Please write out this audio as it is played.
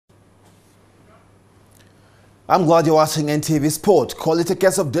I'm glad you're watching NTV Sport. Call it a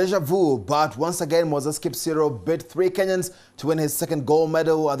case of deja vu, but once again Moses Kipsiro beat 3 Kenyans to win his second gold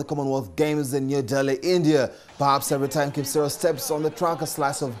medal at the Commonwealth Games in New Delhi, India. Perhaps every time Kipsiro steps on the track, a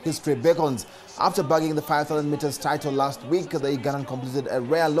slice of history beckons. After bagging the 5,000 meters title last week, the Ugandan completed a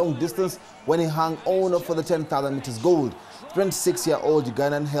rare long distance when he hung on for the 10,000 meters gold. 26-year-old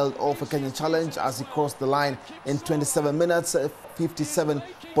Ugandan held off a Kenyan challenge as he crossed the line in 27 minutes,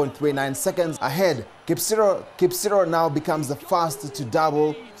 57.39 seconds ahead. Kipsiro now becomes the first to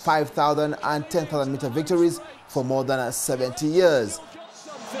double 5,000 and 10,000 meter victories for more than 70 years.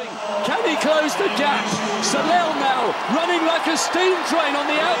 Can he close the gap? Solel now running like a steam train on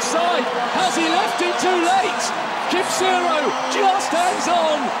the outside. Has he left it too late? Kipsiro just hangs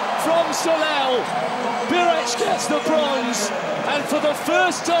on from Solel. Birech gets the bronze, and for the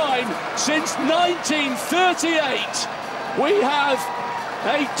first time since 1938, we have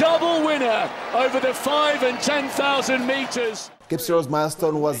a double winner over the 5,000 and 10,000 meters. Kipsiro's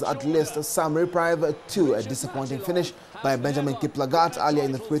milestone was at least some reprieve to a disappointing finish by Benjamin Kiplagat earlier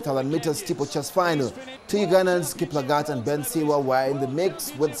in the 3,000 meters steeplechase final. 2 Ugandans, Kiplagat and Ben Siwa, were in the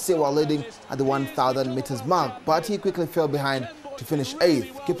mix, with Siwa leading at the 1,000 meters mark, but he quickly fell behind to finish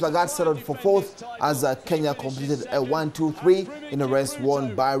 8th. Kiplagat settled for 4th as Kenya completed a 1-2-3 in a race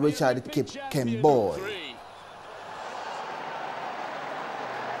won by Richard Kipkemboi.